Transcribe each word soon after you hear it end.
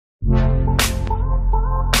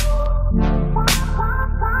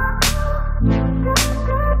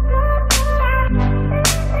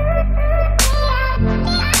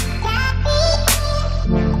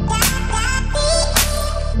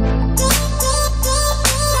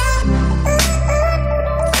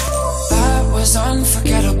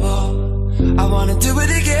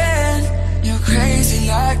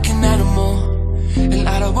and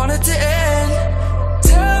I don't want it to end.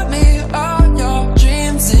 Tell me all your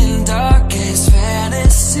dreams and darkest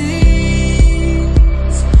fantasies.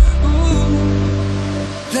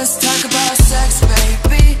 Ooh. Let's talk about sex,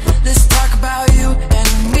 baby. Let's talk about you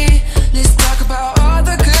and me. Let's talk about all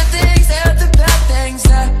the good things and the bad things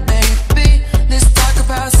that may be. Let's talk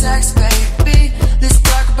about sex, baby. Let's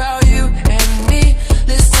talk about you and me.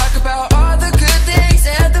 Let's talk about all the good things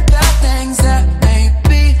and the bad things that may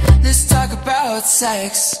be. Let's talk about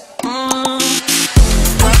sex.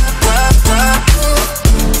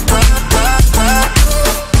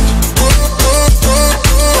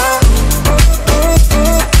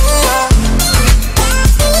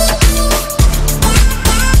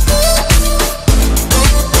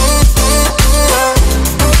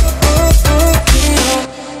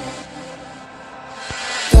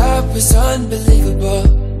 That was unbelievable.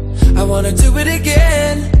 I wanna do it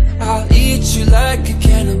again. I'll eat you like a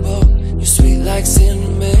cannibal. You're sweet like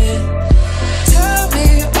cinnamon. Tell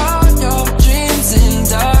me all your dreams and